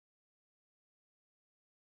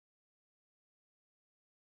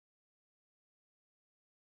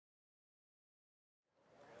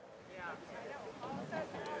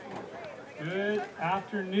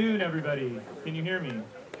Afternoon, everybody. Can you hear me?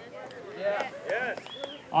 Yeah. Yes.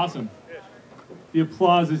 Awesome. The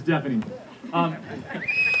applause is deafening.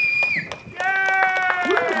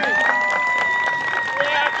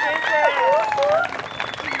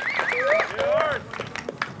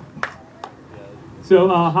 So,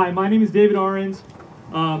 hi, my name is David Ahrens.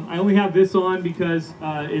 I only have this on because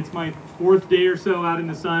it's my 4th day or so out in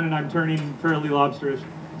the sun and I'm turning fairly lobsterish.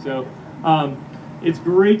 So, it's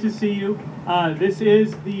great to see you. This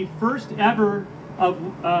is the first ever of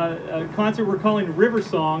a concert we're calling River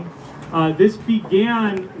Song. This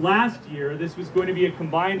began last year. This was going to be a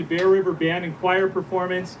combined Bear River Band and Choir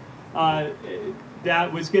performance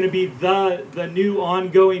that was going to be the new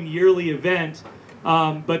ongoing yearly event,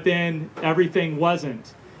 but then everything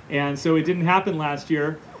wasn't. And so it didn't happen last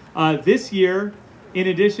year. This year, in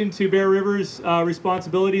addition to Bear River's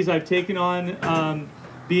responsibilities, I've taken on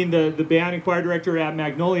being the band and choir director at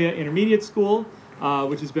Magnolia Intermediate School,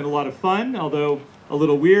 which has been a lot of fun, although a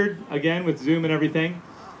little weird, again, with Zoom and everything.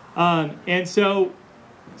 And so,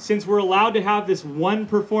 since we're allowed to have this one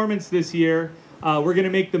performance this year, we're going to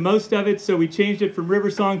make the most of it, so we changed it from River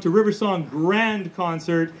Song to River Song Grand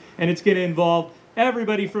Concert, and it's going to involve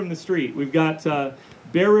everybody from the street. We've got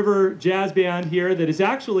Bear River Jazz Band here that is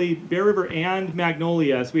actually Bear River and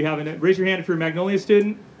Magnolia. So we have raise your hand if you're a Magnolia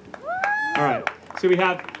student. All right. So we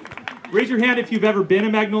have, raise your hand if you've ever been a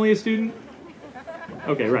Magnolia student.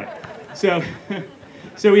 Okay, right. So,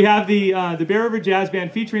 so we have the Bear River Jazz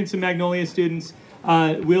Band featuring some Magnolia students.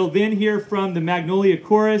 We'll then hear from the Magnolia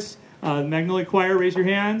Chorus, the Magnolia Choir. Raise your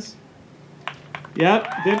hands.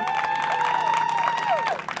 Yep.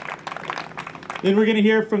 Then we're going to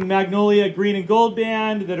hear from Magnolia Green and Gold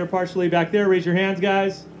Band that are partially back there. Raise your hands,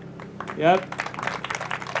 guys. Yep.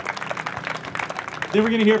 Then we're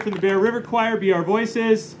going to hear from the Bear River Choir, Be Our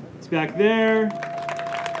Voices. It's back there.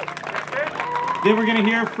 Then we're going to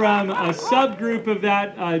hear from a subgroup of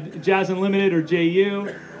that, Jazz Unlimited, or JU,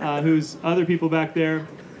 who's other people back there.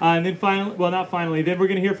 And then finally, well, not finally, then we're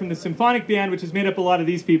going to hear from the Symphonic Band, which has made up a lot of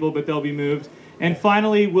these people, but they'll be moved. And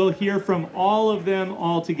finally, we'll hear from all of them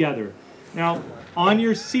all together. Now, on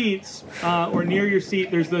your seats, or near your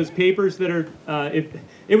seat, there's those papers that are,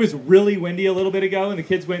 it was really windy a little bit ago, and the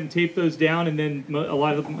kids went and taped those down, and then a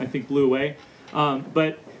lot of them, I think, blew away.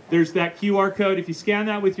 But there's that QR code. If you scan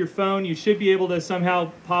that with your phone, you should be able to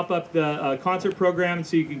somehow pop up the concert program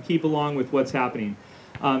so you can keep along with what's happening.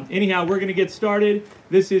 Anyhow, we're going to get started.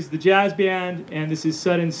 This is the Jazz Band, and this is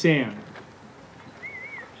Sudden Sand.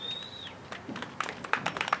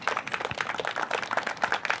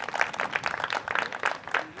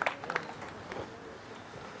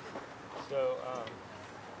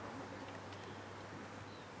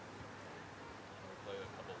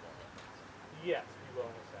 Yes, we will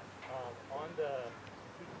in a sec. On the,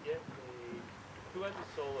 if we can get the, who has a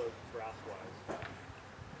solo brass-wise?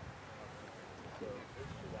 So,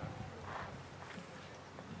 let's do that.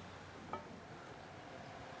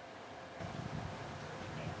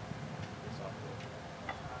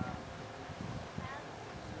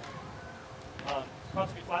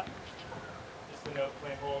 Chords to be flat. Just the note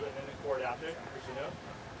playing hold and then the chord after. Here's the note.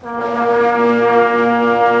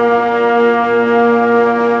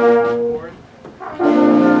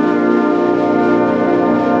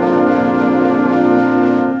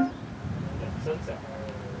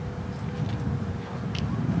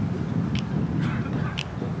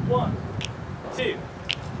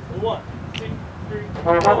 One, two, three,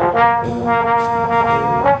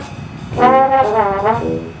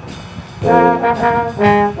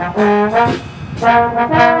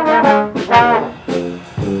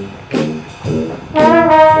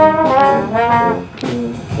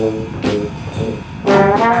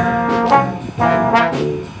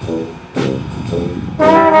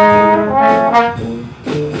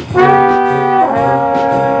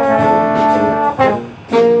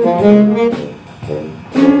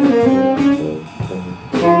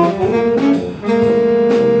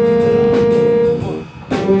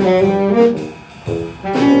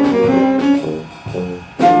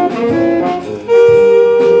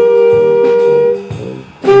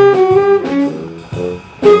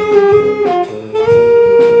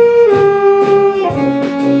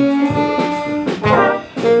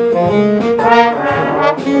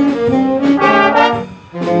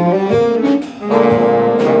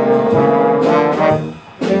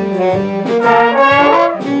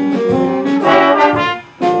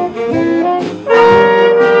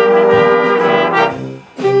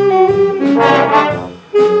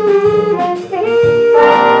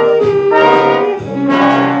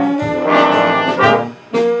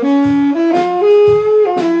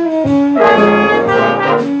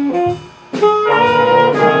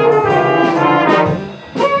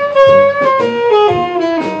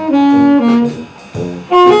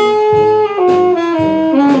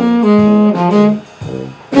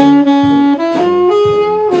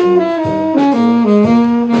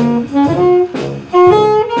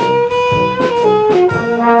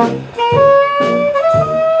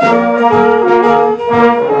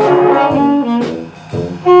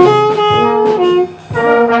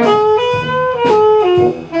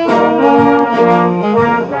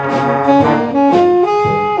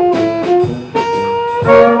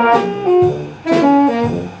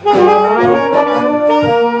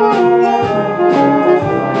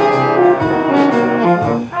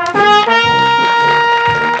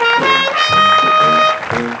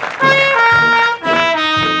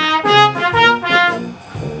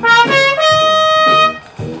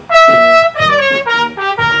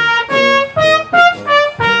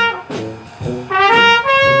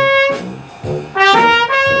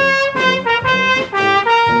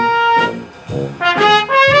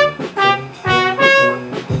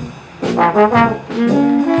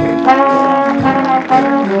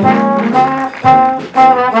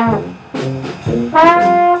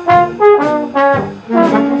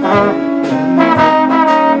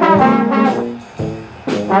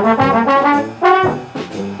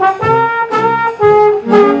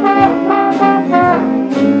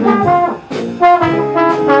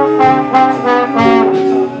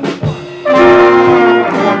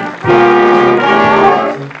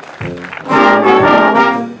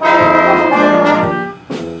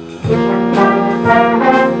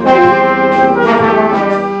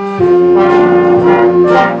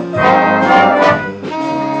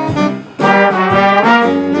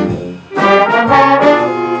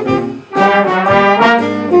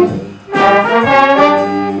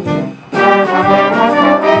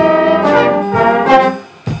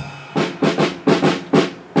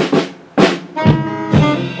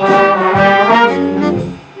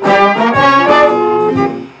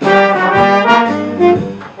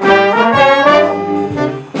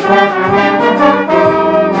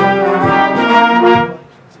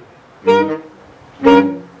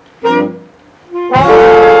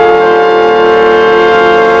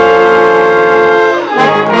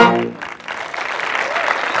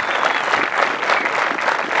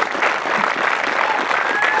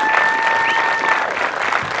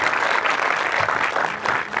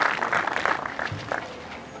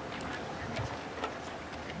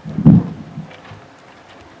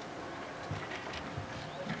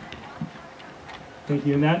 Thank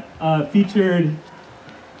you. And that featured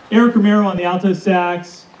Eric Romero on the alto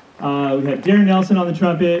sax. We had Darren Nelson on the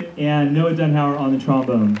trumpet and Noah Dunhauer on the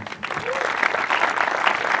trombone.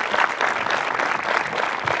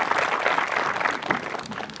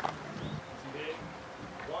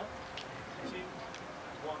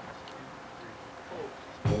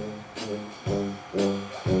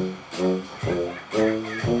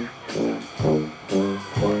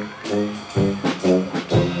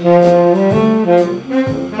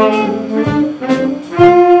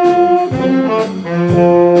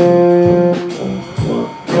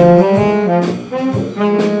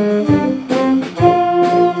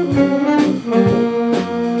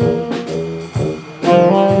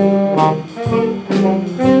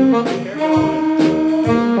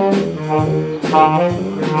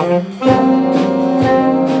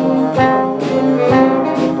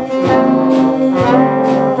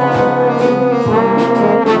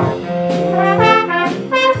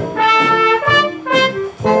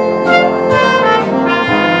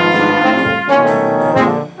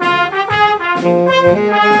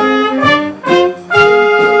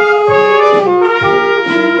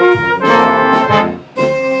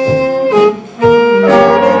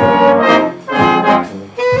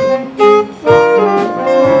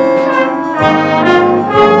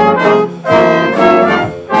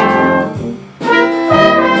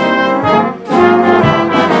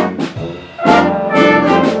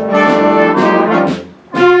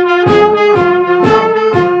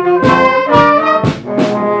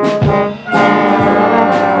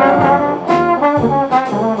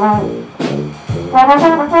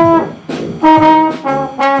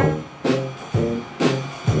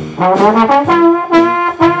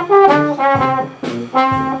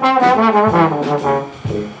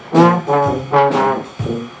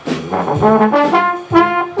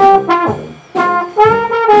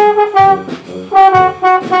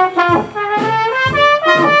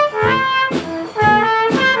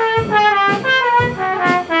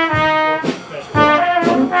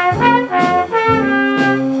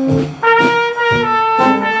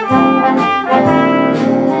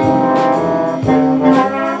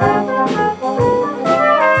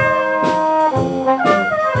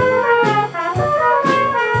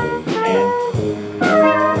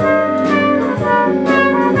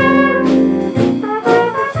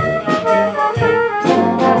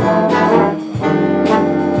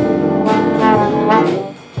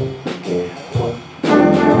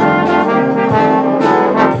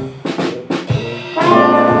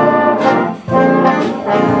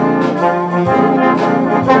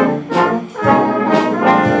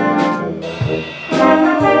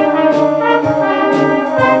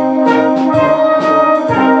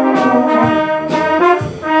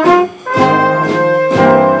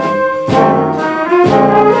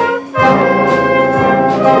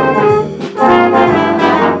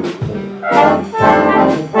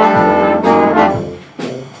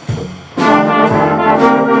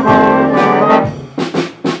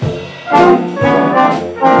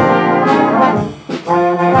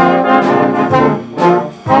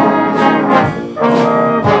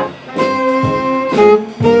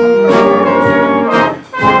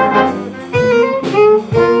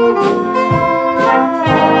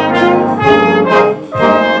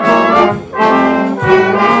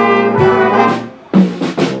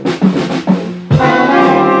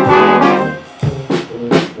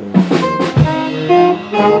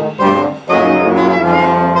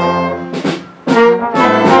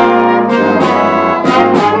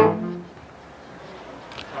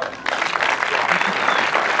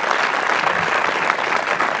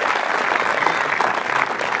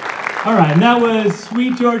 All right, and that was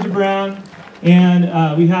Sweet Georgia Brown,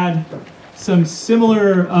 and we had some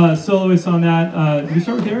similar soloists on that. Did we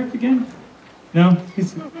start with Eric again? No?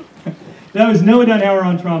 That was Noah Dunhauer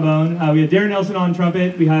on trombone. We had Darren Nelson on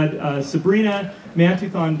trumpet. We had Sabrina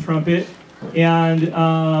Mantooth on trumpet, and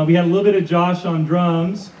we had a little bit of Josh on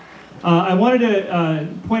drums. I wanted to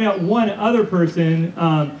point out one other person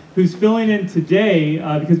who's filling in today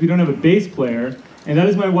because we don't have a bass player, and that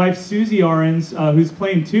is my wife, Susie Arens, who's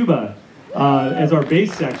playing tuba as our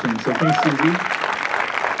bass section. So thanks, Susie.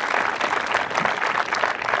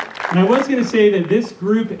 And I was going to say that this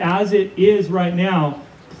group, as it is right now,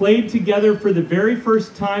 played together for the very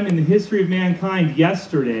first time in the history of mankind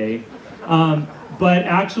yesterday. But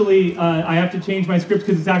actually, I have to change my script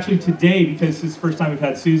because it's actually today, because this is the first time we've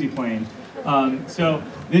had Susie playing. So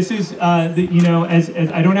this is, as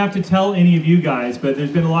I don't have to tell any of you guys, but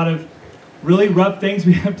there's been a lot of really rough things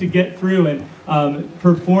we have to get through, and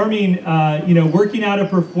working out a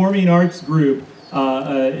performing arts group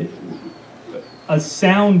a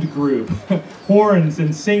sound group, horns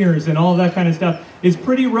and singers and all that kind of stuff, is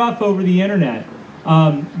pretty rough over the internet.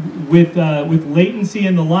 With latency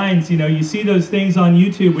in the lines, you know, you see those things on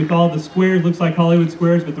YouTube with all the squares, looks like Hollywood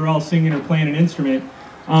squares, but they're all singing or playing an instrument.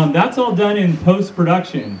 That's all done in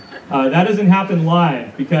post-production. That doesn't happen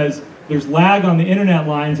live because there's lag on the internet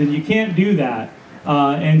lines and you can't do that.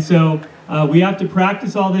 And so we have to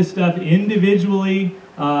practice all this stuff individually,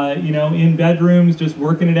 you know, in bedrooms, just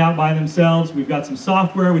working it out by themselves. We've got some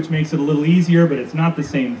software which makes it a little easier, but it's not the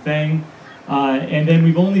same thing. And then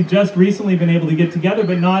we've only just recently been able to get together,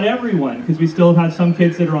 but not everyone, because we still have some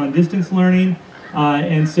kids that are on distance learning.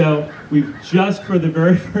 And so we've just for the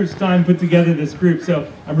very first time put together this group.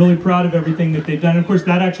 So I'm really proud of everything that they've done. And of course,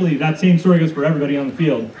 that same story goes for everybody on the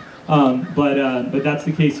field. But that's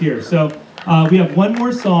the case here. So we have one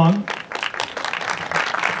more song.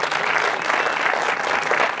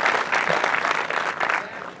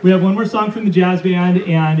 We have one more song from the jazz band,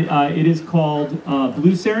 and it is called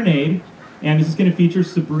Blue Serenade. And this is going to feature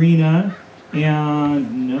Sabrina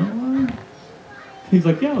and Noah. He's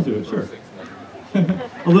like, yeah, I'll do it, sure. A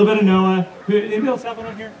little bit of Noah. Anybody else have one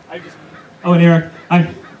on here? Oh, and Eric.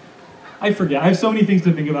 I forget. I have so many things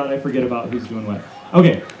to think about, I forget about who's doing what.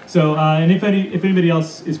 Okay, so, and if anybody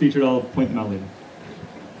else is featured, I'll point them out later.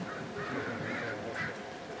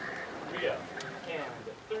 Here we go. And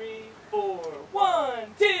 3, 4,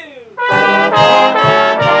 1, 2.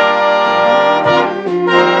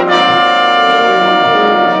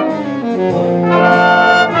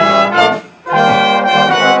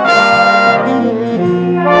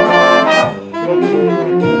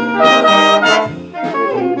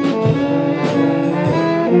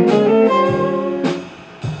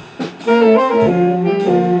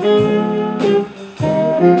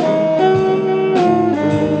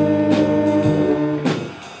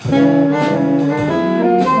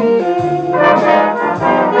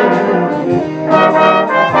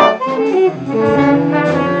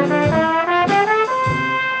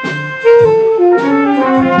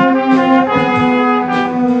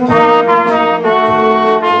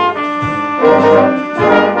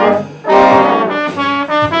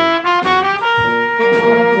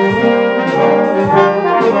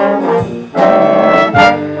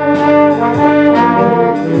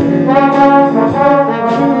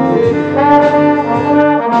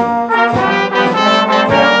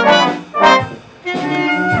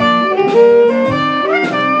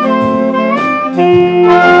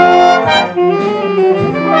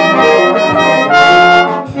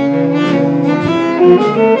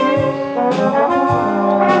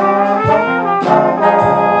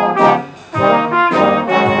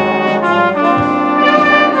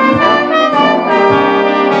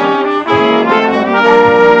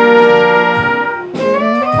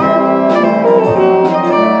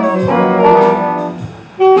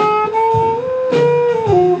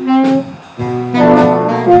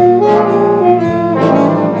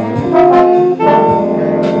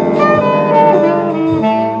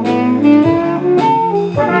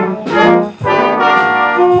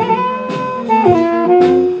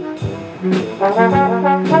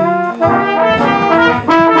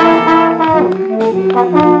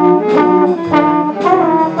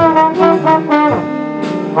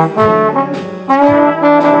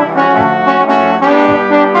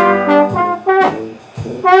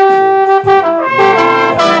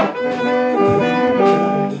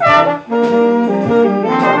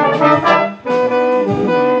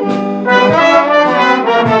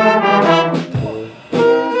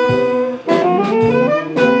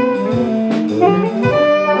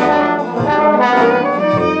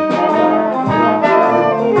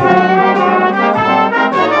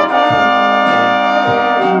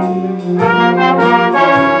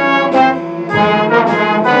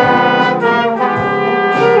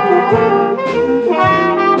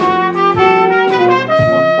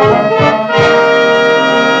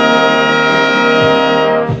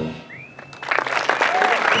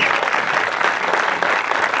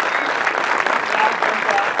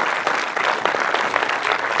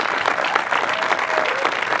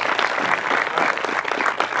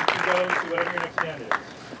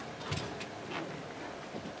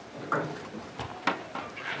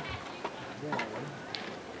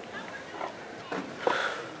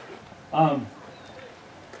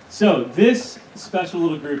 So this special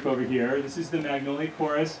little group over here, this is the Magnolia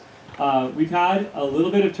Chorus. We've had a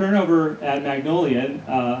little bit of turnover at Magnolia.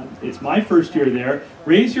 It's my first year there.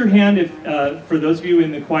 Raise your hand if, for those of you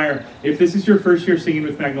in the choir, if this is your first year singing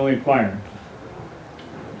with Magnolia Choir.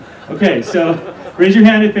 Okay, so raise your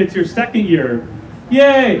hand if it's your second year.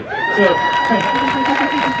 Yay! So,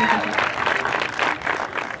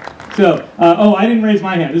 So, oh, I didn't raise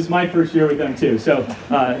my hand. This is my first year with them too. So,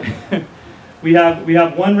 we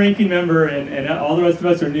have one ranking member, and all the rest of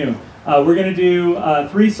us are new. We're going to do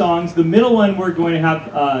 3 songs. The middle one we're going to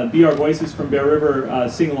have be our voices from Bear River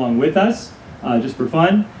sing along with us, just for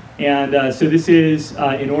fun. And so this is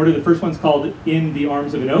in order. The first one's called "In the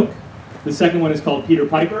Arms of an Oak." The second one is called "Peter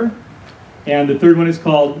Piper," and the third one is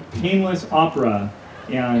called "Painless Opera."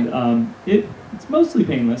 And it's mostly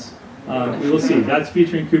painless. We will see. That's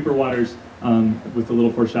featuring Cooper Waters with a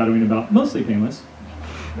little foreshadowing about mostly painless.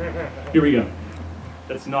 Here we go.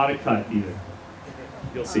 That's not a cut either.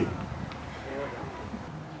 You'll see.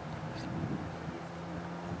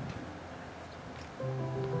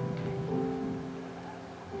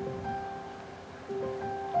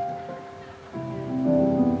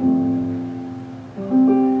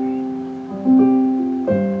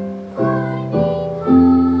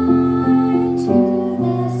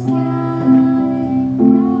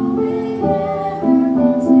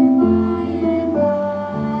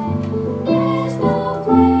 There's no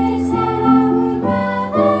place that I would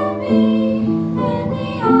rather be.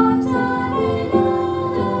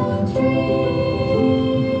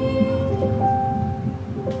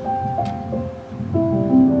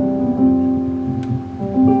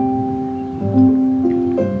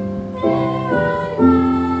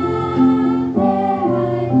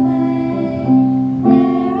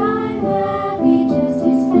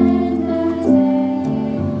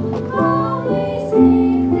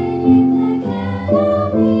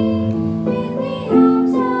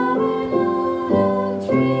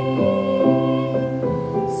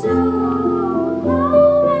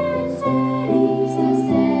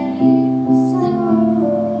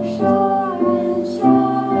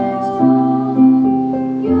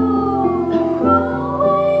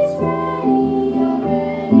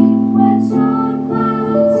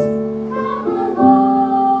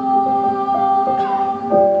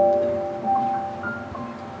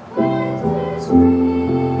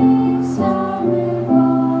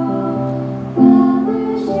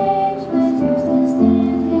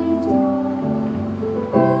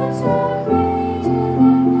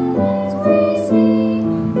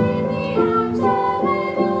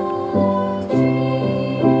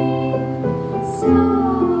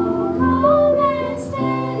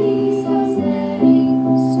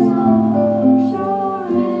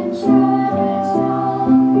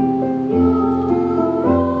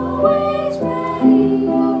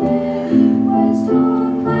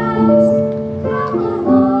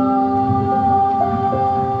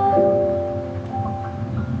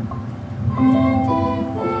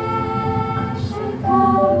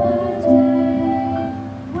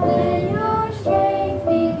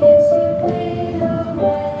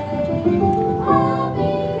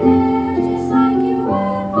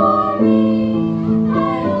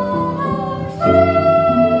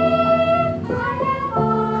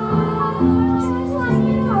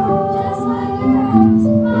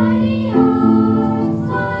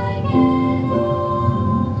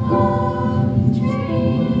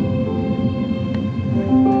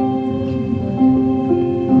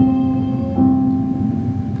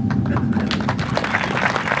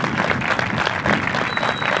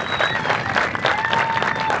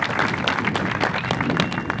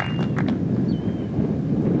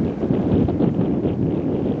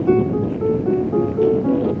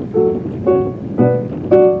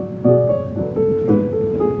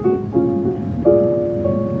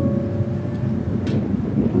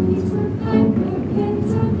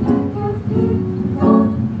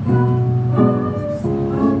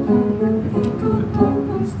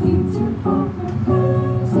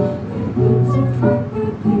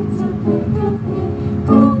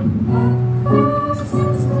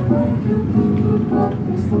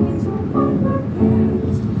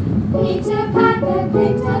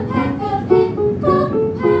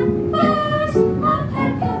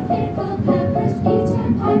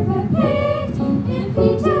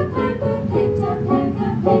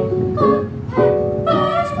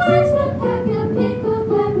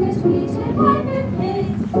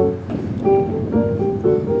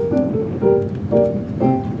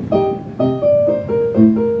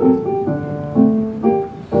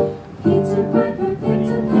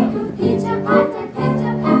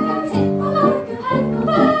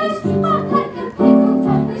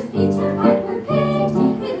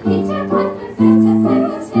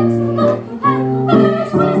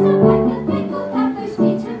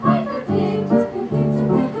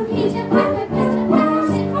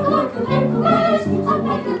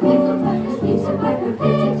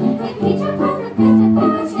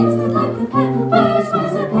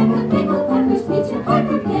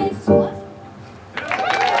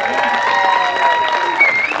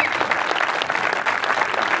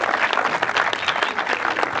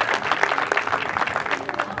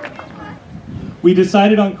 We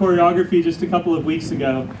decided on choreography just a couple of weeks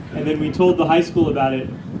ago, and then we told the high school about it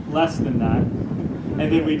less than that.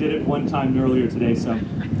 And then we did it one time earlier today, so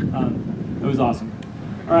it was awesome.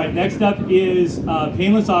 All right, next up is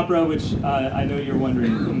Painless Opera, which I know you're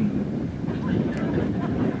wondering.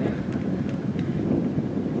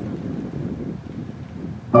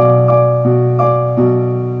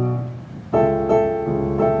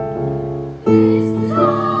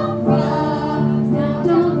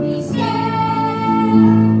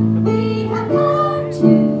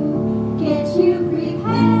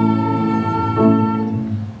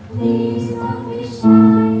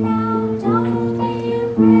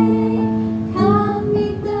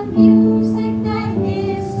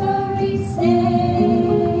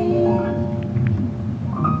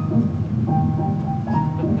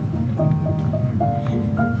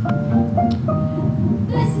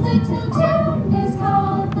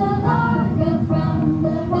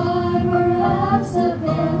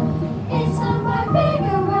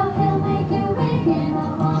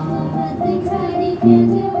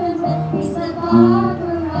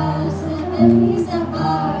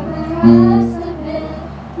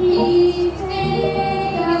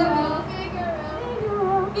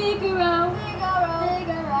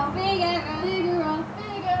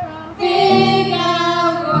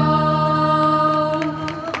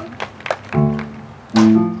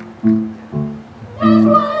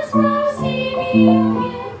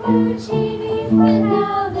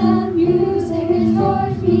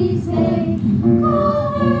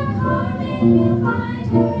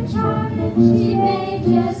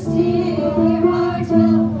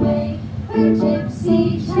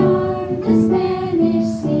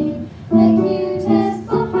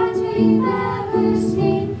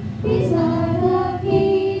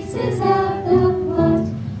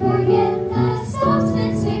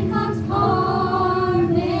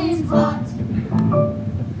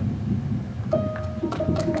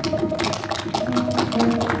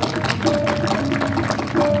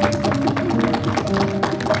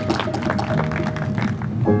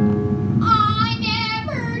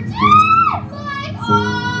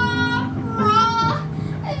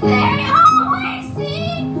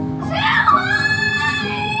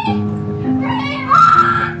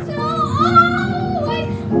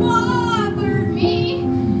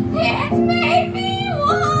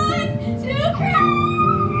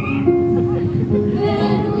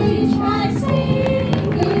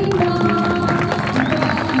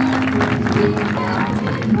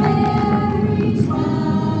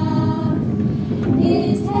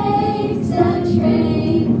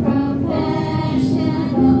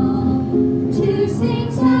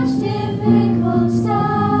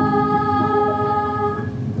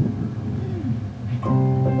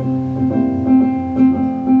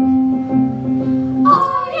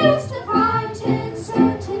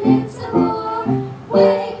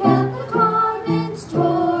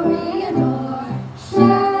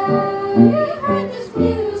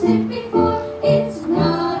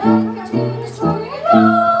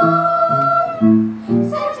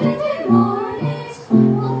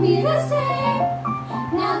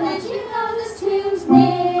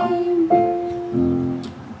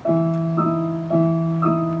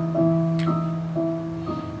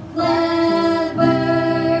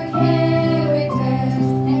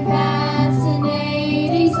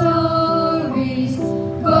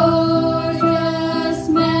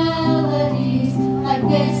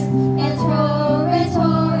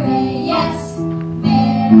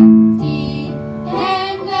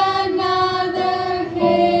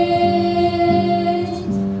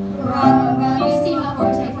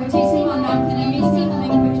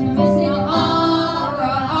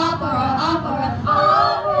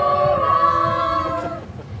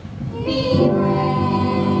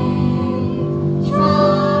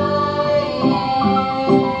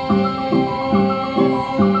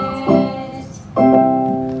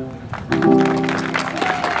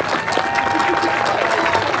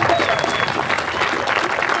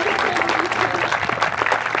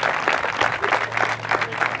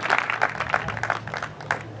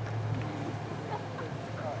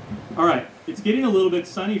 It's getting a little bit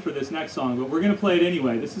sunny for this next song, but we're going to play it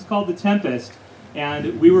anyway. This is called The Tempest,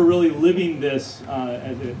 and we were really living this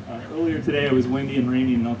earlier today. It was windy and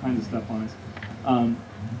rainy and all kinds of stuff on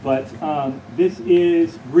us. This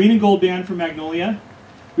is Green and Gold Band from Magnolia.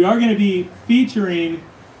 We are going to be featuring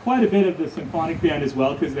quite a bit of the symphonic band as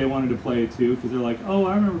well, because they wanted to play it too, because they're like, oh,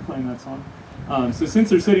 I remember playing that song. So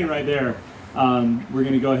since they're sitting right there, we're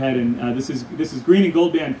going to go ahead and this is Green and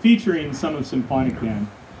Gold Band featuring some of symphonic band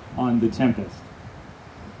on The Tempest. 1,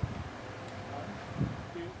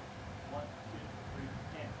 2, 1, 2,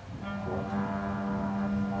 3, and...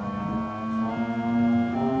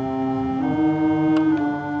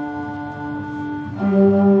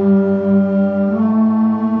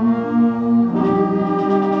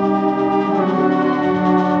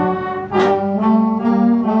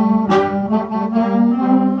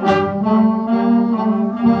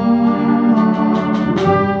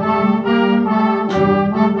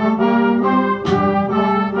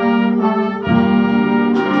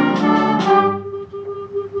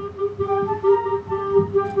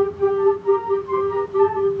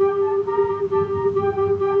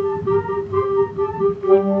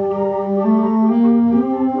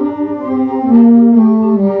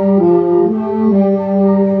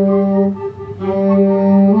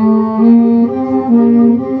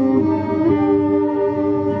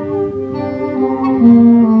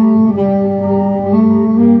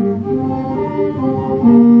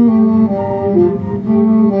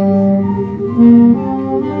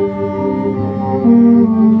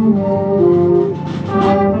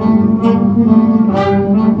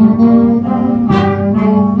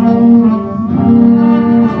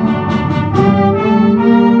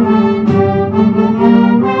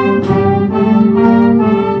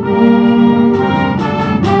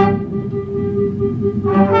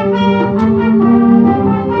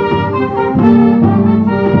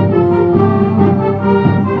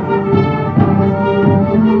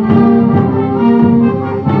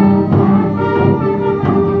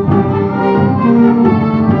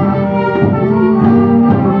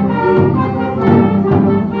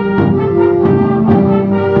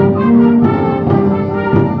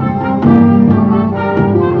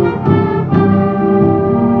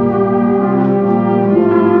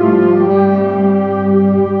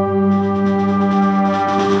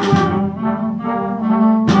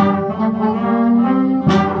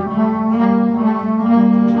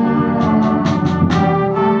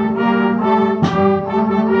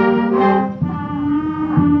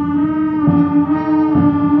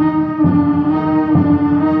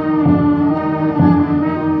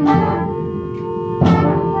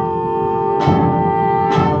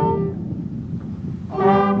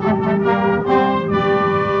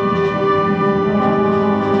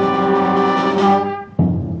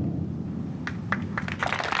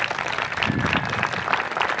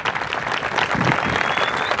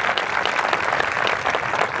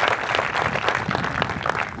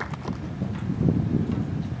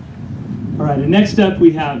 right, and next up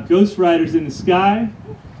we have Ghost Riders in the Sky.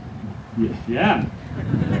 Yeah.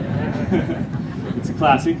 It's a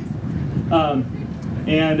classic.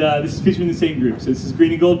 And this is featuring the same group. So this is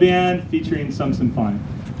Green and Gold Band featuring Some Symphonic.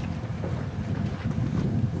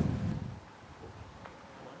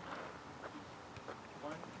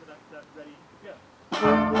 Ready, go.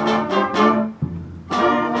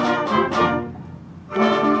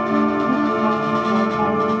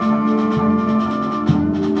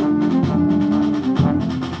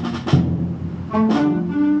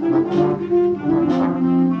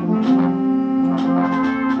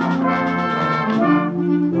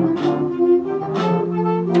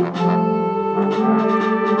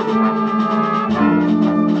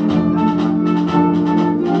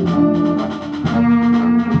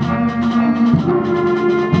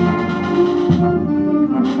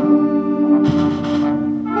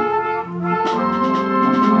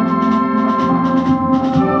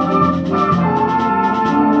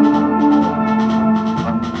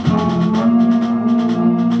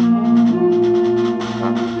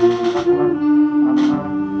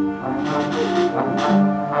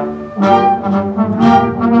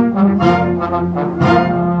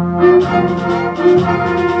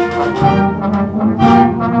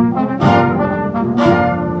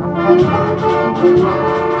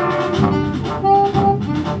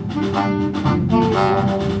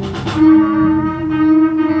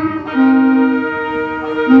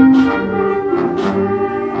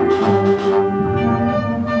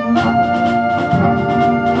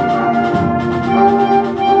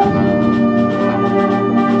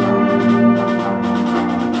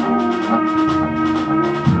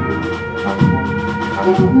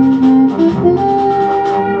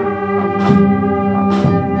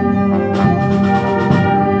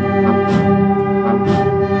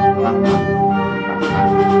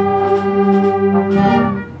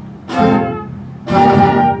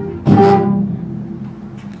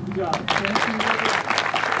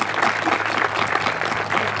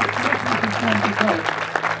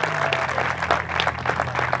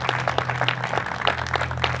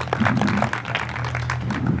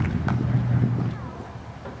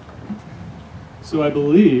 So I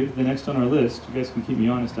believe the next on our list, you guys can keep me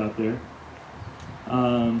honest out there.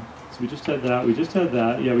 So we just had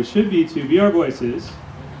that. Yeah, we should be to Be Our Voices.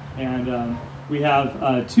 And we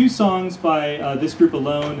have 2 songs by this group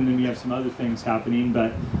alone, and then we have some other things happening.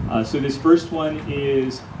 But so this first one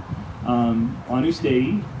is Agnus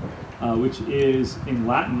Dei, which is in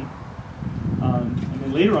Latin. And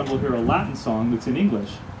then later on we'll hear a Latin song that's in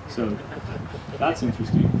English. So that's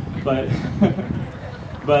interesting.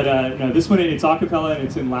 But no, this one, it's a cappella and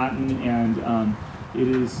it's in Latin, and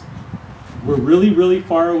we're really, really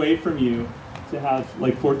far away from you to have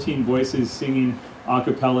like 14 voices singing a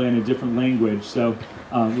cappella in a different language. So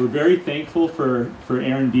we're very thankful for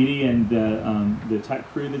Aaron Beatty and the tech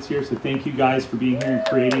crew that's here. So thank you guys for being here and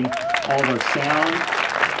creating all of our sound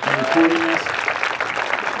and recording this.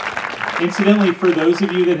 Incidentally, for those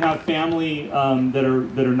of you that have family that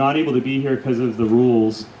are not able to be here because of the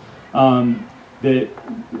rules, that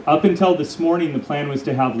up until this morning the plan was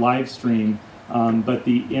to have live stream, but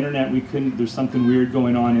the internet, we couldn't. There's something weird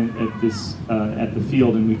going on at the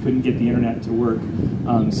field, and we couldn't get the internet to work.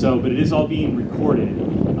 But it is all being recorded,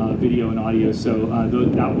 video and audio. So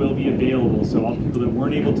that will be available. So all the people that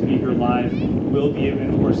weren't able to be here live will be able,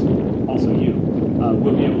 and of course also you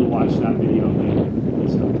will be able to watch that video later.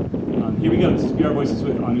 So here we go. This is Be Our Voices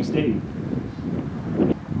with Agnus Dei.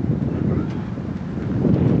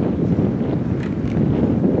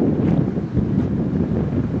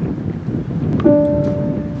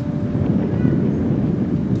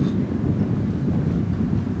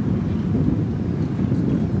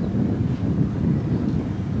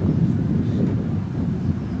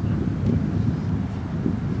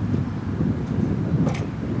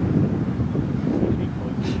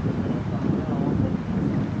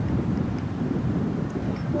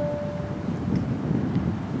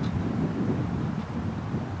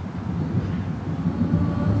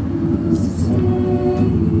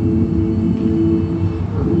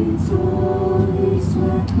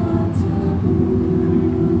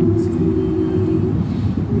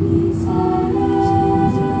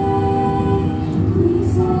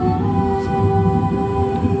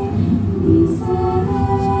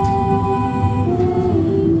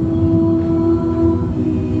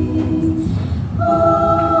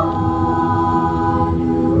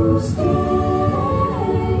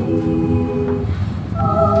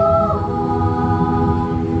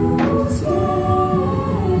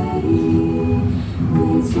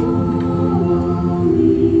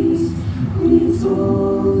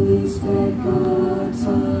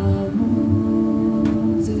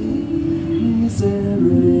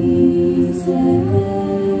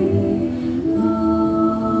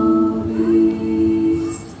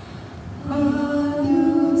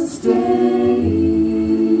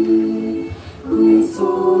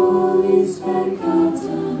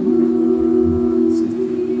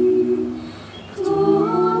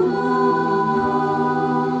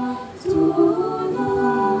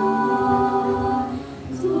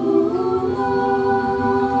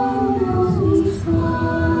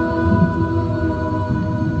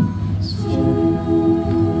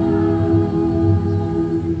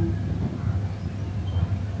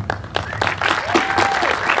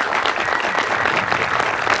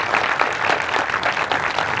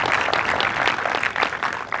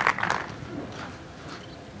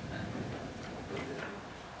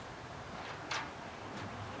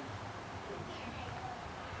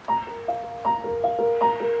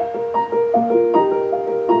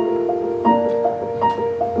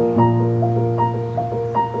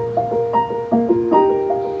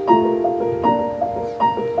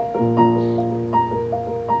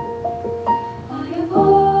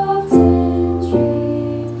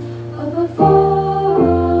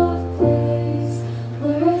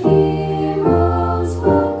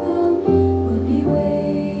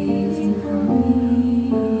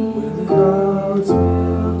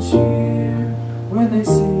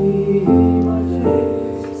 my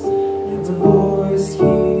face, and the voice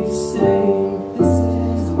keeps saying, this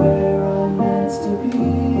is where I'm meant to be.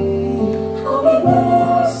 I'll be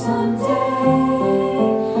there someday.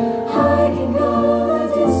 I can go the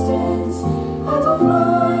distance. I will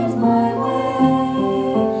find my way.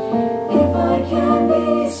 If I can be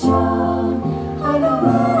strong, I know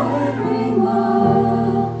every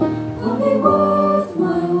mile will be worth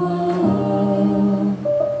my while.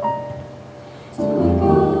 So I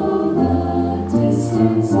go the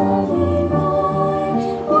distance, only right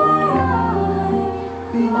where I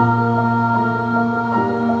belong.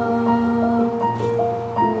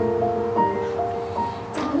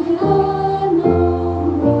 Down an unknown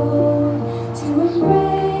road to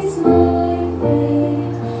embrace my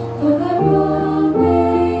fate. Though that road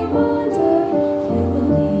may wander, it will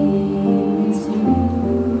lead me to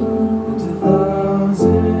And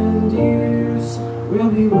 1,000 years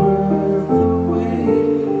will be worth the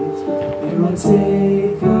wait. It might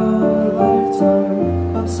take a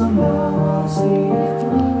lifetime, but somehow I'll see it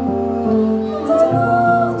through. and I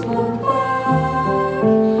won't look back.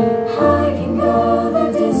 I can go the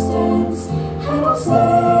distance. I will stay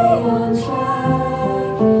on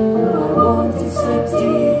track. I won't accept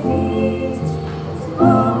defeat. It's an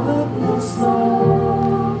uphill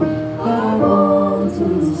slope, but I won't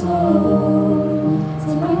lose hope.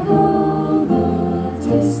 So I go the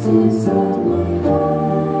distance of my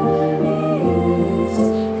journey is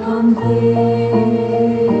complete.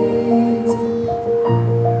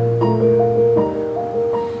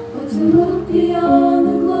 But to look beyond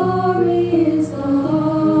the glory is the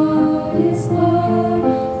hardest part,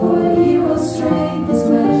 for a hero's strength is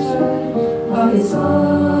measured by his heart.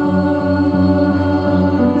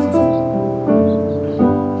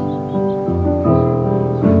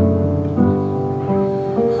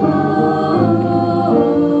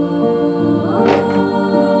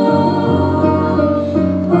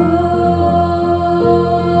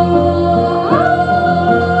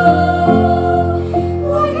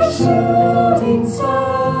 Like a shooting star,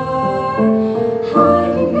 I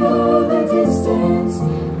can go the distance.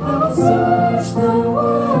 I will search the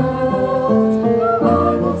world. I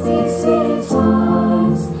will face its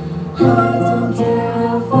arms. I don't care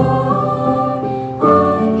how far. I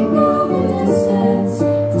can go the distance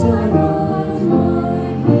till I find my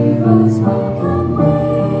hero's welcome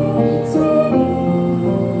waiting in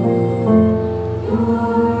your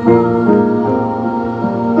arms.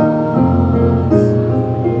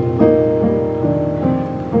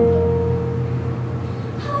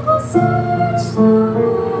 I will search the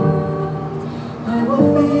world. I will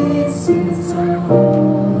face its arms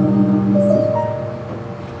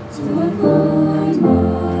till I find my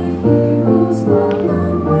hero's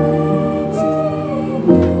welcome waiting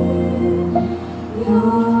in your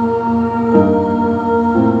arms.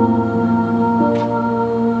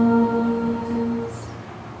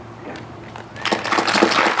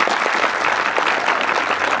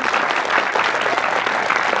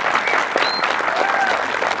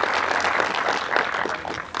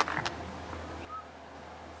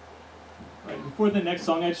 Right, before the next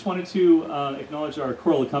song, I just wanted to acknowledge our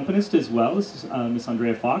choral accompanist as well. This is Miss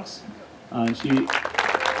Andrea Fox. She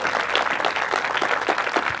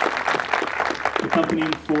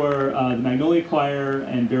accompanying for the Magnolia Choir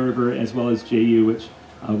and Bear River, as well as JU, which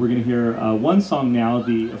we're going to hear one song now,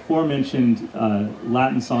 the aforementioned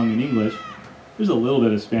Latin song in English. There's a little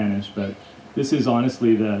bit of Spanish, but this is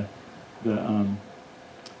honestly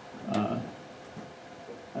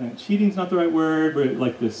I don't know, cheating's not the right word, but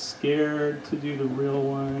like the scared to do the real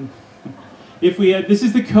one. If we had, this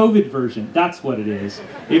is the COVID version, that's what it is.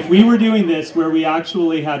 If we were doing this where we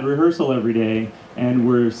actually had rehearsal every day and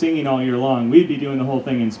we're singing all year long, we'd be doing the whole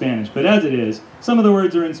thing in Spanish. But as it is, some of the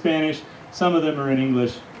words are in Spanish, some of them are in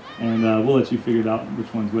English, and we'll let you figure out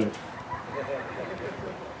which one's which.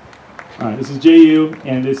 All right, this is JU,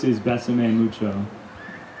 and this is Bésame Mucho.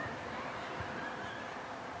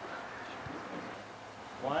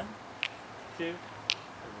 1, 2,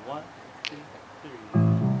 1, 2, 3.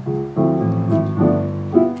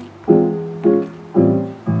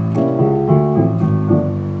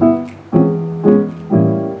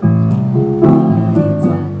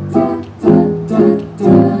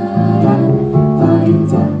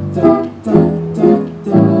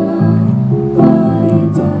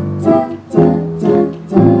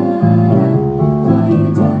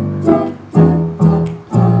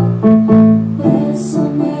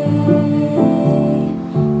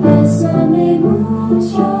 Bésame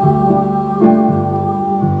mucho.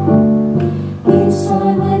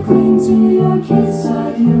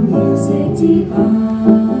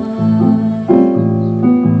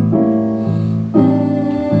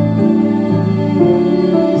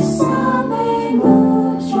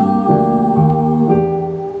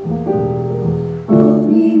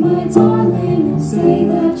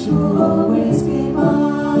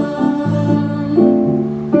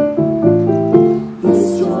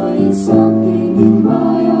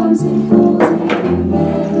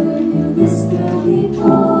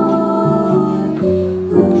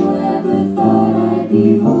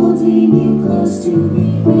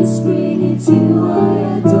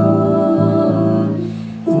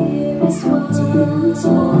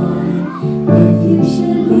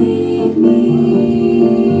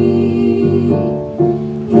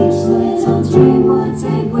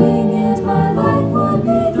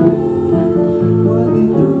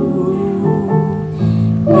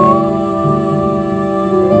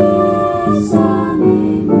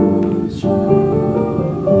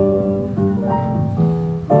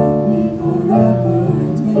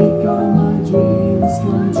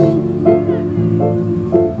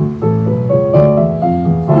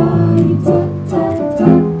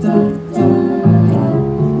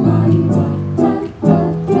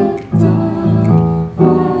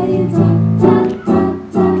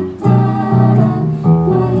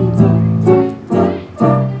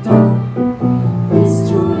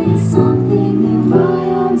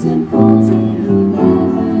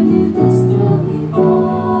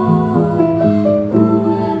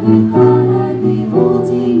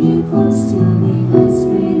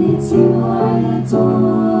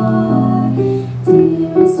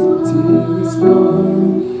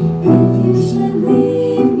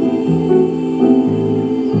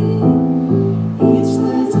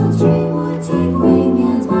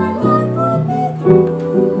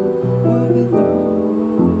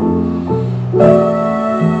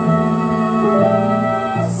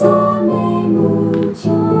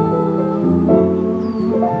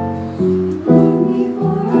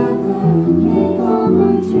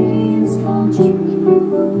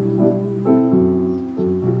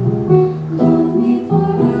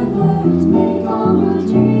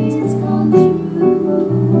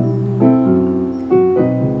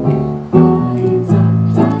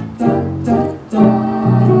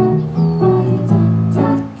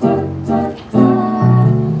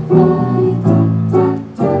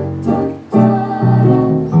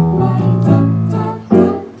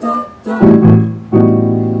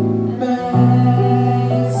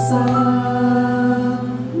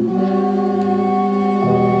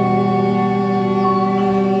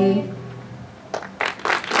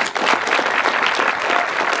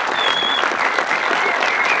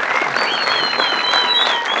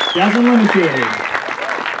 Jazz Unlimited.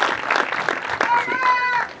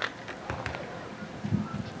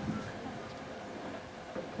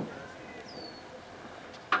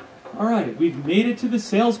 All right, we've made it to the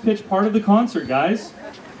sales pitch part of the concert, guys.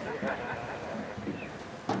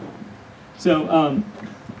 So,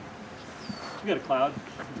 we got a cloud.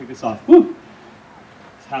 Take this off. Woo!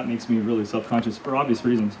 This hat makes me really self-conscious for obvious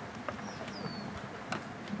reasons.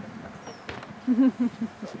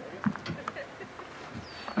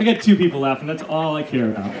 I got 2 people laughing. That's all I care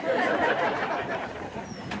about.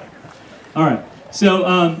 All right.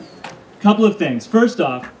 So, couple of things. First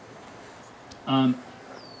off,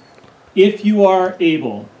 if you are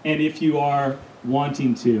able and if you are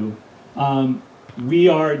wanting to, we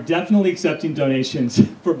are definitely accepting donations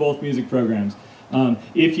for both music programs.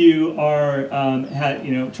 If you are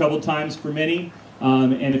had troubled times for many,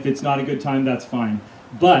 and if it's not a good time, that's fine.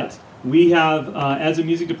 But we have, as a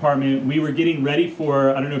music department, we were getting ready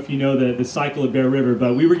for, I don't know if you know the cycle of Bear River,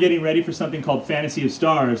 but we were getting ready for something called Fantasy of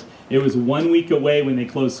Stars. It was 1 week away when they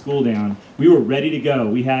closed school down. We were ready to go.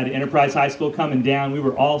 We had Enterprise High School coming down. We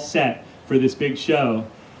were all set for this big show.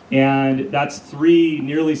 And that's 3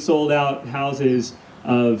 nearly sold out houses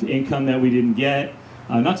of income that we didn't get.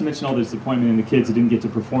 Not to mention all the disappointment in the kids that didn't get to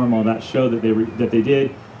perform all that show that they did.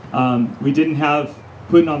 We didn't have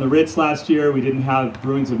Putting on the Ritz last year. We didn't have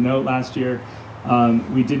Bruins of Note last year.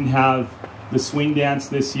 We didn't have the swing dance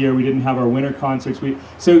this year. We didn't have our winter concerts.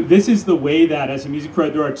 So this is the way that, as a music pro,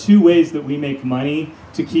 there are 2 ways that we make money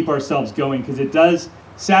to keep ourselves going. Because it does,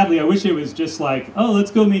 sadly, I wish it was just like, oh,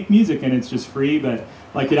 let's go make music and it's just free. But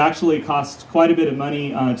like, it actually costs quite a bit of money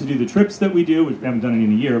to do the trips that we do, which we haven't done it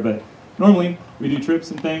in a year, but normally we do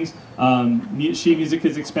trips and things. Sheet music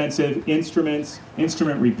is expensive.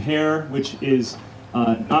 Instrument repair, which is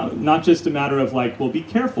not just a matter of like, well, be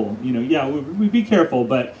careful. Yeah, we be careful,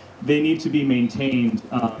 but they need to be maintained,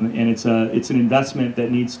 and it's an investment that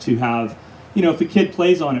needs to have, if the kid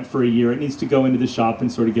plays on it for a year, it needs to go into the shop and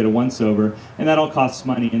sort of get a once-over, and that all costs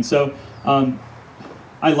money. And so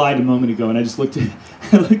I lied a moment ago, and I just looked at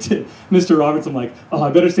Mr. Roberts. I'm like, oh, I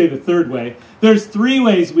better say the 3rd way. There's 3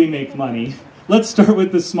 ways we make money. Let's start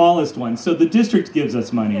with the smallest one. So the district gives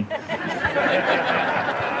us money.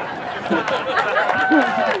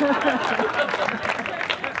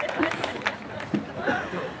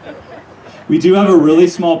 We do have a really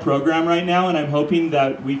small program right now, and I'm hoping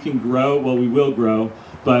that we can grow. Well, we will grow,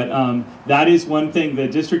 but that is one thing. The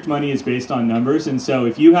district money is based on numbers, and so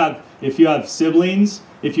if you have siblings,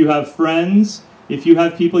 if you have friends, if you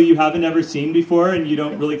have people you haven't ever seen before, and you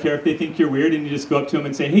don't really care if they think you're weird, and you just go up to them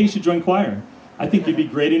and say, "Hey, you should join choir. I think you'd be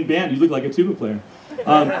great in band. You look like a tuba player."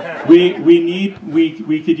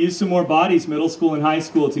 We could use some more bodies, middle school and high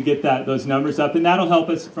school, to get those numbers up, and that'll help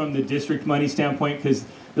us from the district money standpoint, because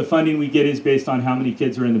the funding we get is based on how many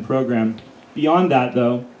kids are in the program. Beyond that,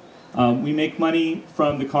 though, we make money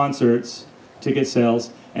from the concerts, ticket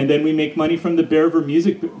sales, and then we make money from the Bear River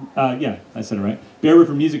Music, yeah, I said it right, Bear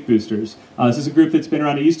River Music Boosters. This is a group that's been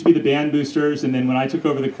around. It used to be the Band Boosters, and then when I took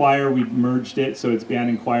over the choir, we merged it, so it's band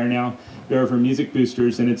and choir now, Bear River Music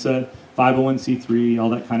Boosters, and it's a 501c3, all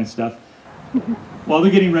that kind of stuff. While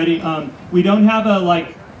they're getting ready, we don't have a,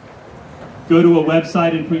 like, go to a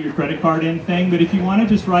website and put your credit card in thing, but if you want to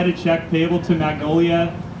just write a check payable to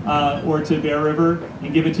Magnolia or to Bear River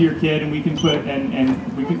and give it to your kid, and we can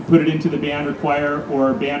put it into the band or choir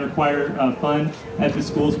fund at the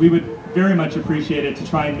schools, we would very much appreciate it to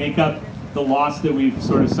try and make up the loss that we've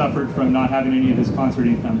sort of suffered from not having any of this concert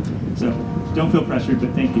income. So don't feel pressured,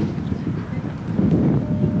 but thank you.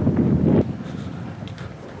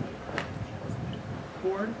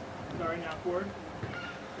 Chord, sorry, now chord.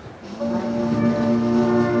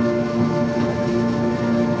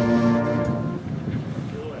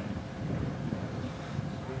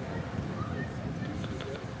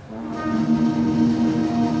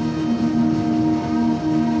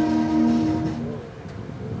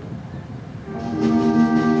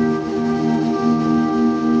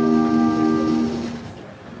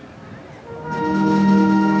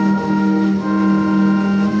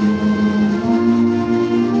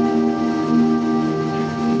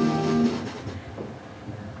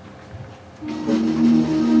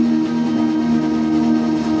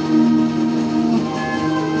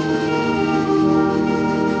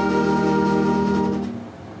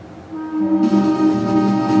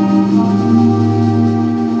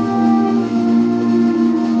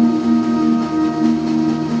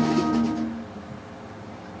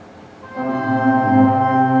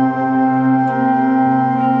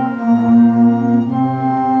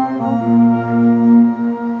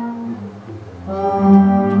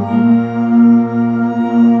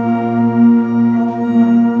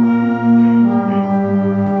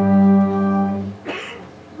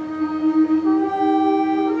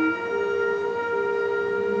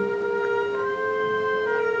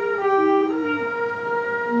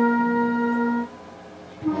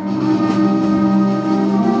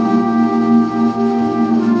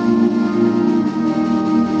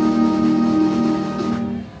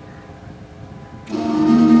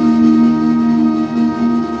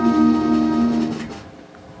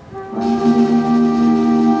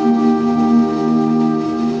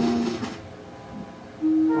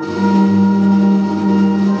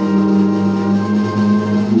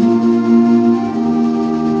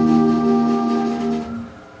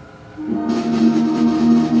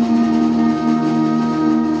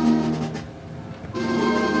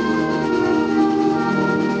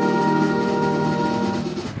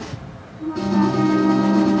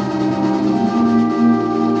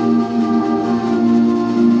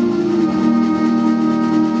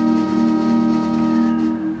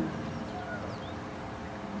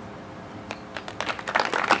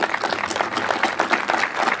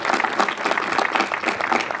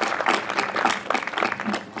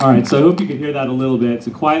 All right, so I hope you can hear that a little bit. It's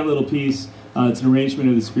a quiet little piece. It's an arrangement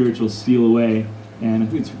of the spiritual Steal Away, and I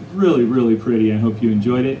think it's really, really pretty. I hope you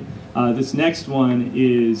enjoyed it. This next one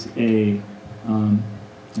is a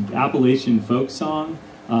Appalachian folk song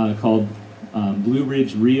called Blue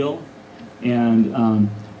Ridge Reel, and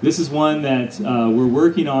this is one that we're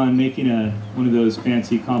working on making one of those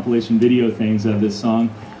fancy compilation video things of this song.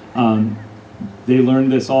 They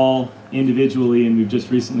learned this all individually, and we've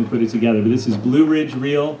just recently put it together. But this is Blue Ridge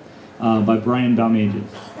Reel by Brian Balmages.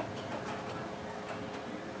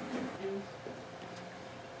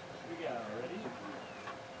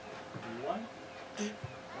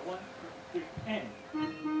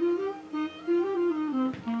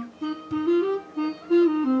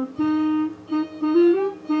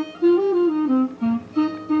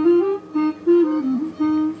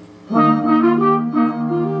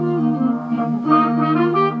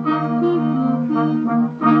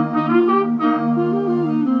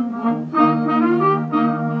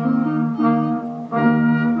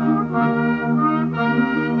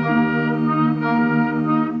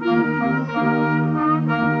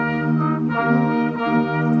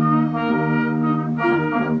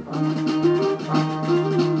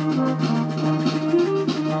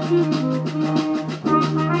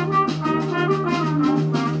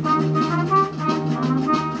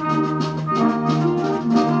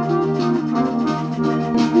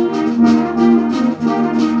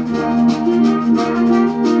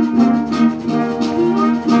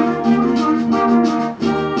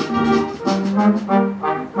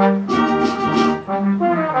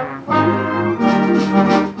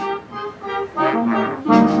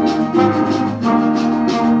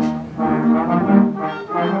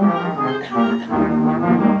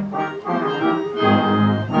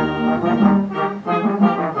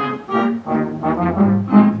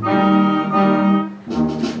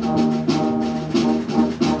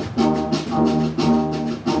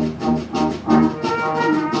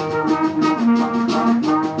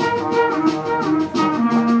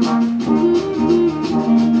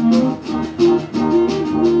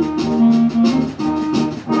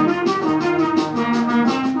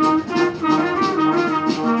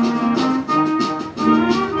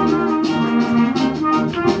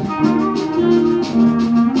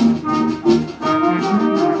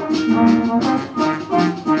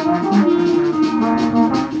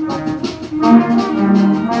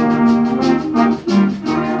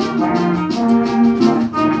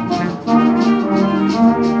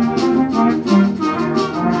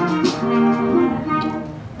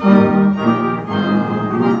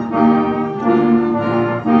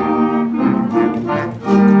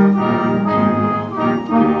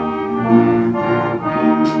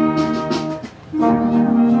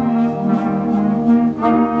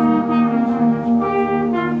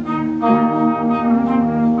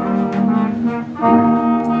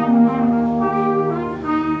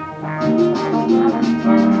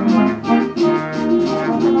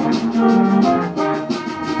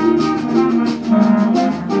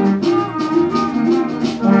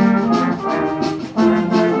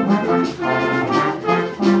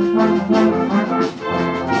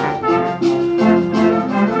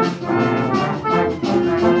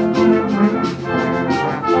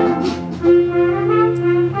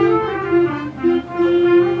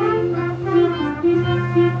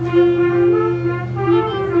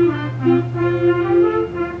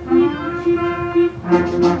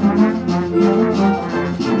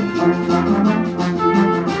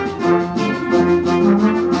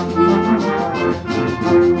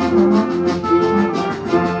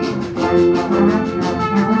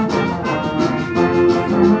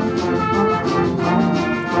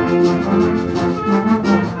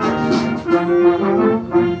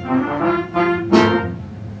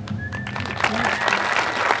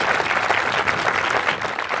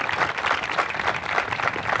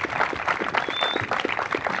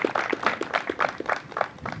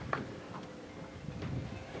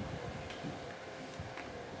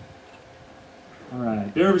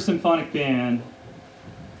 Bear River Symphonic Band.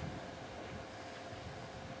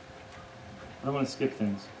 I don't want to skip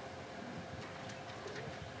things.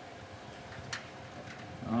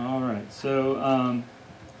 All right, so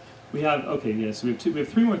we have, okay, yeah, so we have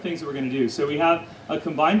three more things that we're going to do. So we have a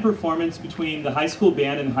combined performance between the high school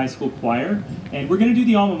band and the high school choir, and we're going to do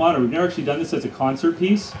the alma mater. We've never actually done this as a concert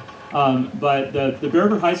piece, but the Bear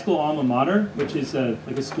River High School alma mater, which is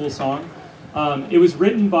like a school song, it was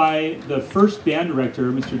written by the first band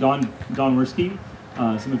director, Mr. Don Worski.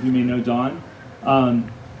 Some of you may know Don.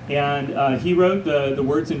 And he wrote the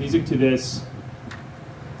words and music to this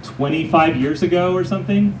 25 years ago or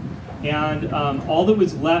something. And all that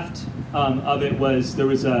was left of it was there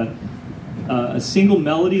was a single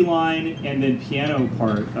melody line and then piano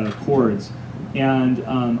part chords, and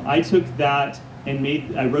I took that and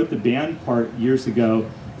I wrote the band part years ago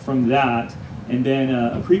from that, and then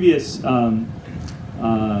a previous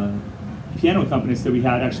piano accompanist that we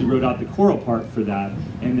had actually wrote out the choral part for that,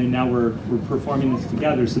 and then now we're performing this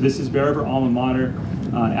together. So this is Bear River Alma Mater,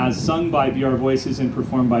 as sung by BR Voices and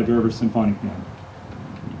performed by Bear River Symphonic Band.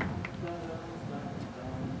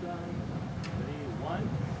 One,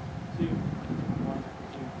 two, one,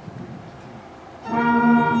 two.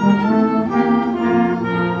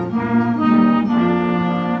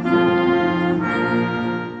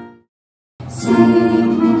 Sing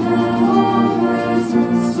our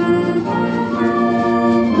praises to the founded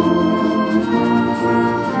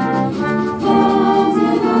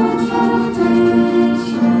on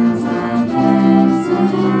traditions and excellence that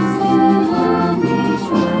on each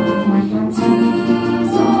way.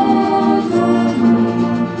 Teams adore me, the cardinal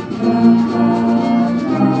and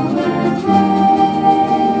red.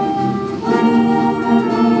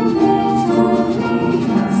 Will remain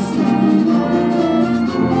victorious in every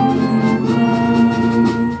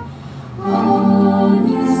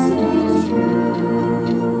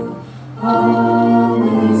way. Honest and true,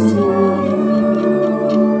 always to you.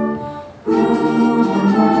 Room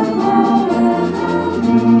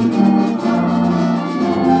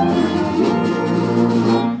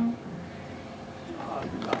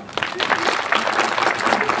above forever,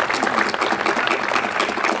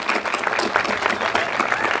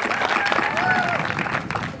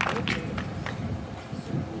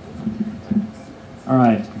 lean and honor you. All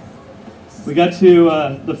right, we got to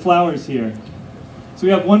the flowers here. So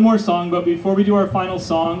we have one more song, but before we do our final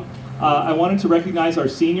song, I wanted to recognize our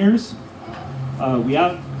seniors.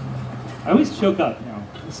 I always choke up now.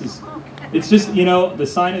 It's just, you know, the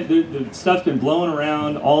stuff's been blowing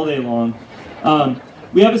around all day long.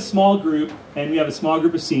 We have a small group, and we have a small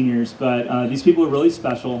group of seniors, but these people are really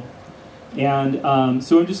special. And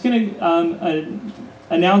so I'm just going to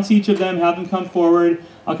announce each of them, have them come forward.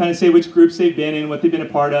 I'll kind of say which groups they've been in, what they've been a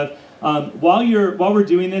part of. While we're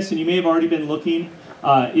doing this, and you may have already been looking,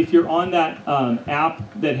 if you're on that app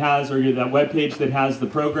that has, or that webpage that has the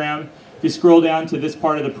program, if you scroll down to this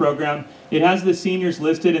part of the program, it has the seniors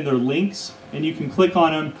listed and their links, and you can click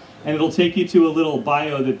on them, and it'll take you to a little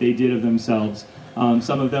bio that they did of themselves.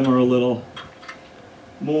 Some of them are a little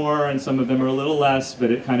more, and some of them are a little less,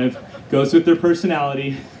 but it kind of goes with their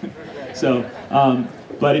personality. So,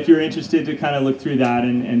 but if you're interested to kind of look through that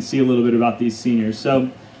and see a little bit about these seniors.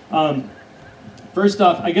 So, first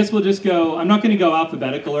off, I guess we'll just go, I'm not going to go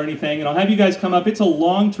alphabetical or anything, and I'll have you guys come up. It's a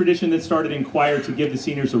long tradition that started in choir to give the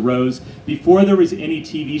seniors a rose before there was any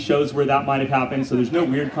TV shows where that might have happened, so there's no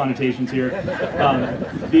weird connotations here.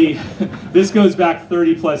 This goes back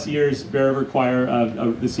 30 plus years, Bear River Choir,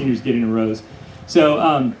 of the seniors getting a rose.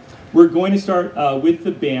 So we're going to start with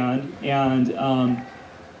the band, and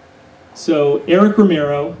so Eric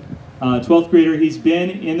Romero, 12th grader, he's been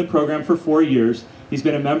in the program for 4 years. He's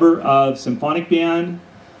been a member of symphonic band,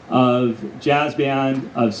 of jazz band,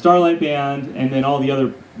 of starlight band, and then all the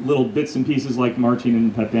other little bits and pieces like marching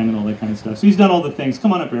and pep band and all that kind of stuff. So he's done all the things.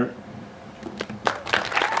 Come on up, Eric.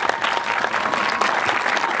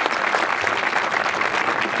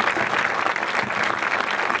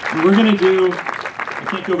 And we're going to do, I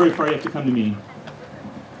can't go very far, you have to come to me.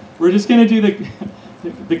 We're just going to do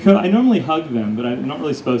I normally hug them, but I'm not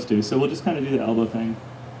really supposed to, so we'll just kind of do the elbow thing.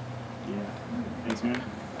 Yeah. Thanks, man.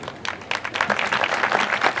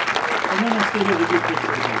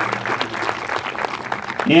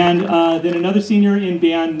 And then another senior in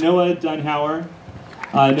band, Noah Dunhauer.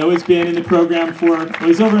 Noah's been in the program for, well,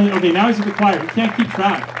 he's over, okay, now he's in the choir. He can't keep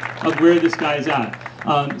track of where this guy's at.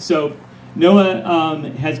 So Noah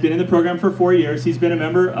has been in the program for 4 years. He's been a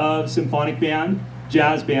member of symphonic band,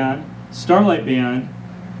 jazz band, starlight band,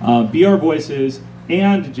 BR Voices,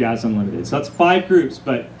 and Jazz Unlimited. So that's 5 groups,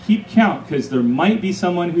 but keep count because there might be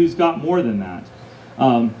someone who's got more than that.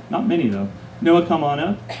 Not many though. Noah, come on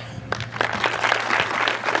up.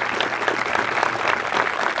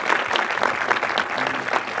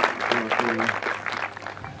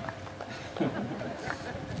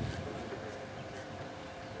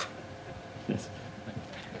 Yes.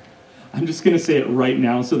 I'm just going to say it right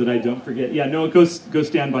now so that I don't forget. Yeah, Noah, go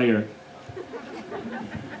stand by Eric.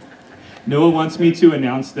 Noah wants me to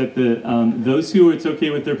announce that those who it's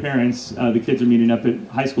okay with their parents, the kids are meeting up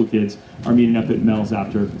high school kids are meeting up at Mel's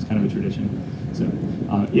after. It's kind of a tradition. So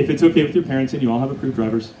if it's okay with your parents and you all have approved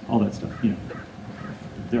drivers, all that stuff, you know.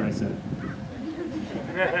 There, I said it.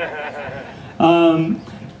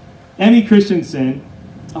 Emmy Christensen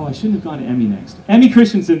Oh, I shouldn't have gone to Emmy next. Emmy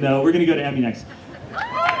Christensen, though. We're going to go to Emmy next.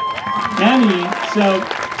 Emmy, so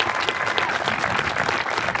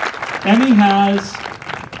Emmy has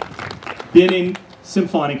been in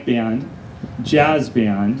symphonic band, jazz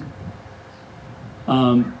band,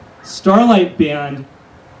 Starlight Band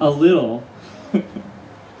a little,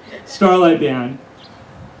 Starlight Band,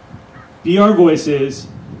 BR Voices,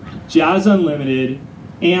 Jazz Unlimited,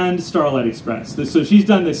 and Starlight Express. So she's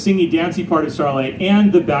done the singy, dancey part of Starlight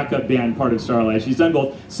and the backup band part of Starlight. She's done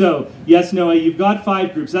both. So, yes, Noah, you've got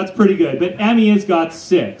 5 groups. That's pretty good. But Emmy has got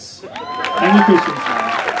 6. Emmy Christensen.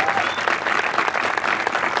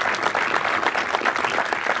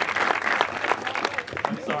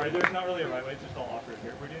 I'm sorry, there's not really a right way. It's just all awkward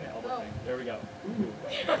here. We're doing the elbow thing. There we go. Ooh.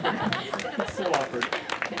 It's so awkward.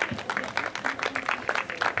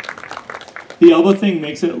 The elbow thing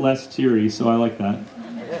makes it less teary, so I like that.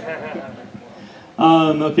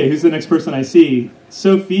 Okay, who's the next person I see?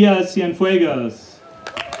 Sofia Cienfuegos.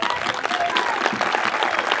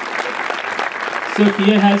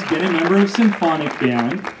 Sofia has been a member of symphonic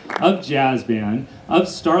band, of jazz band, of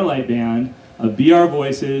Starlight Band, of BR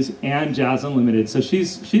Voices, and Jazz Unlimited. So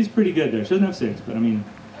she's pretty good there. She doesn't have 6, but I mean,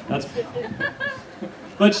 that's...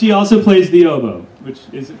 But she also plays the oboe, which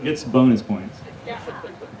gets bonus points.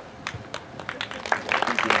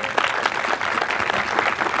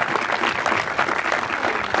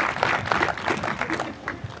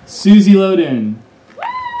 Susie Loden.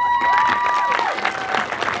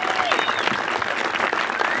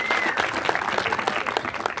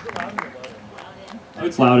 Oh,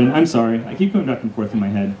 it's Loudon. I'm sorry. I keep going back and forth in my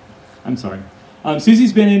head. I'm sorry.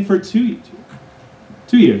 Susie's been in for 2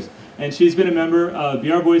 years, and she's been a member of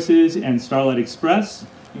BR Voices and Starlight Express,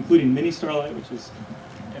 including Mini Starlight, which is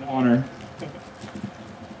an honor.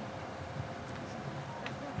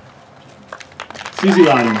 Susie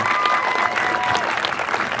Loudon.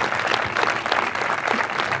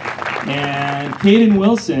 And Caden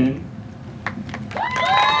Wilson.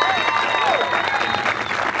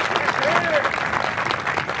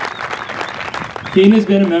 Caden has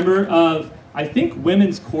been a member of, I think,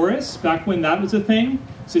 Women's Chorus, back when that was a thing.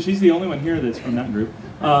 So she's the only one here that's from that group.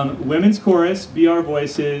 Women's Chorus, BR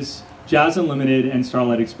Voices, Jazz Unlimited, and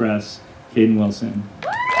Starlight Express, Caden Wilson.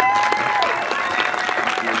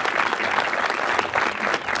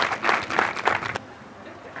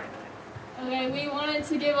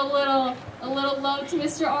 To give a little love to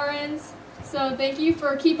Mr. Arens. So thank you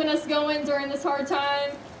for keeping us going during this hard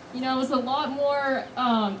time. You know, it was a lot more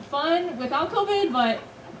fun without COVID, but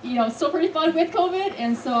you know, still pretty fun with COVID.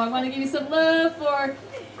 And so I want to give you some love for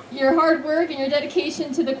your hard work and your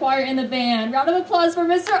dedication to the choir and the band. Round of applause for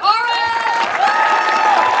Mr. Arens!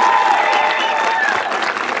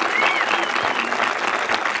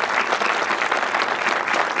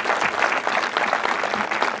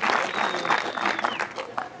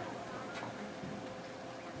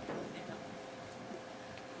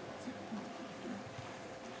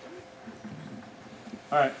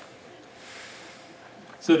 All right.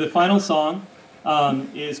 So the final song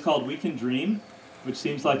is called "We Can Dream," which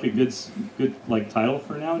seems like a good like title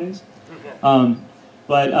for nowadays.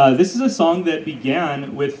 But this is a song that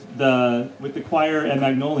began with the choir at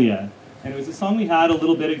Magnolia, and it was a song we had a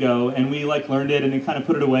little bit ago, and we like learned it and then kind of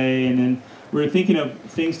put it away, and then we were thinking of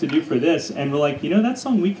things to do for this, and we're like, you know, that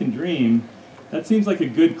song "We Can Dream," that seems like a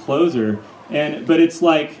good closer, but it's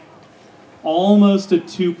like almost a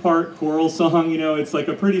 2-part choral song. You know, it's like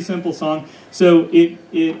a pretty simple song. So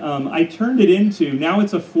I turned it into, now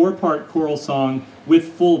it's a 4-part choral song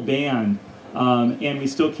with full band, and we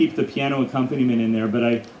still keep the piano accompaniment in there, but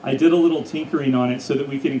I did a little tinkering on it so that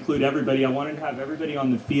we could include everybody. I wanted to have everybody on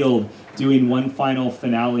the field doing one final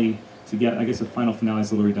finale to get, I guess a final finale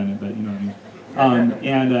is a little redundant, but you know what I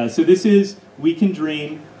mean. So this is "We Can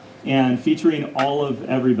Dream," and featuring all of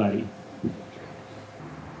everybody.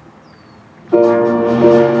 Take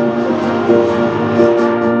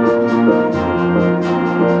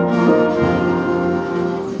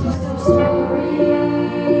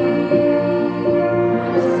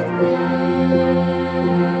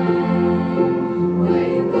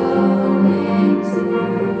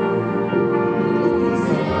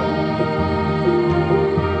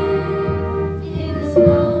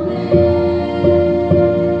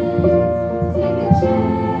a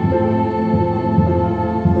chance.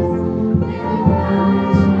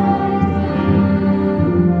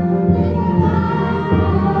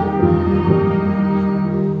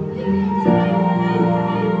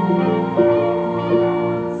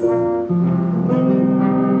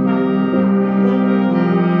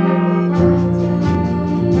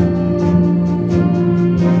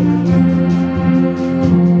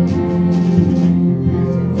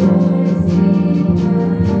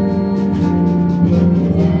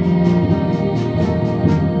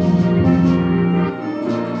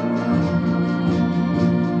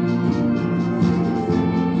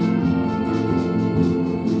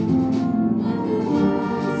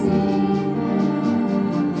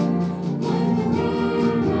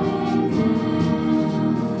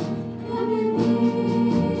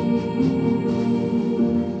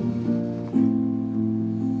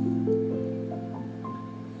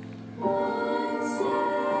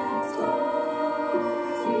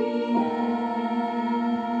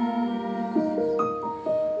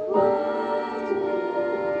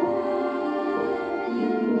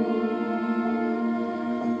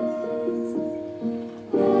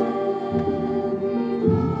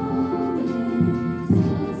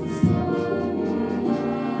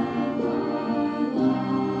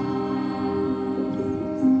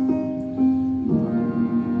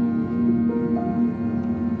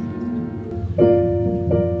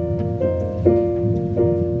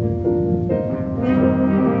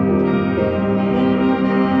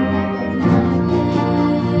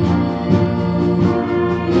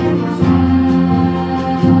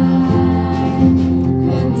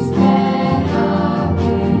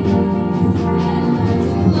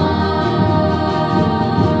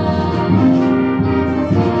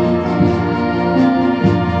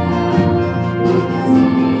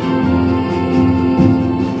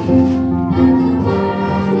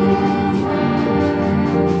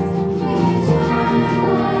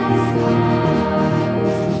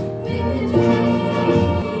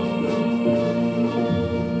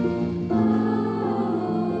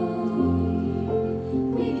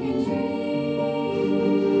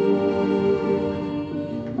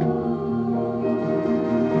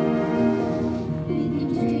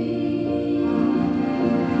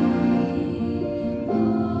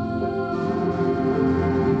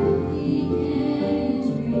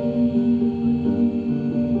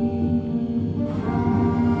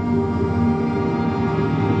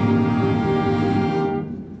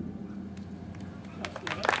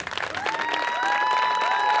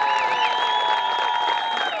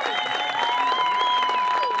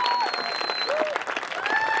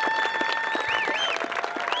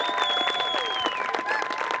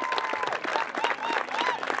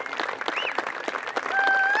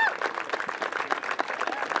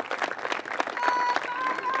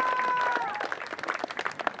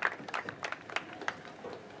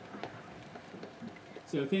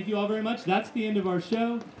 So thank you all very much. That's the end of our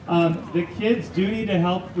show. The kids do need to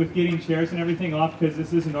help with getting chairs and everything off because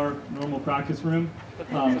this isn't our normal practice room.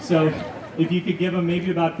 So if you could give them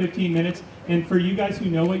maybe about 15 minutes. And for you guys who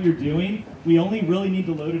know what you're doing, we only really need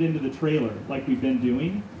to load it into the trailer like we've been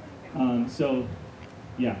doing. So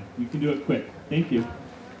yeah, you can do it quick. Thank you.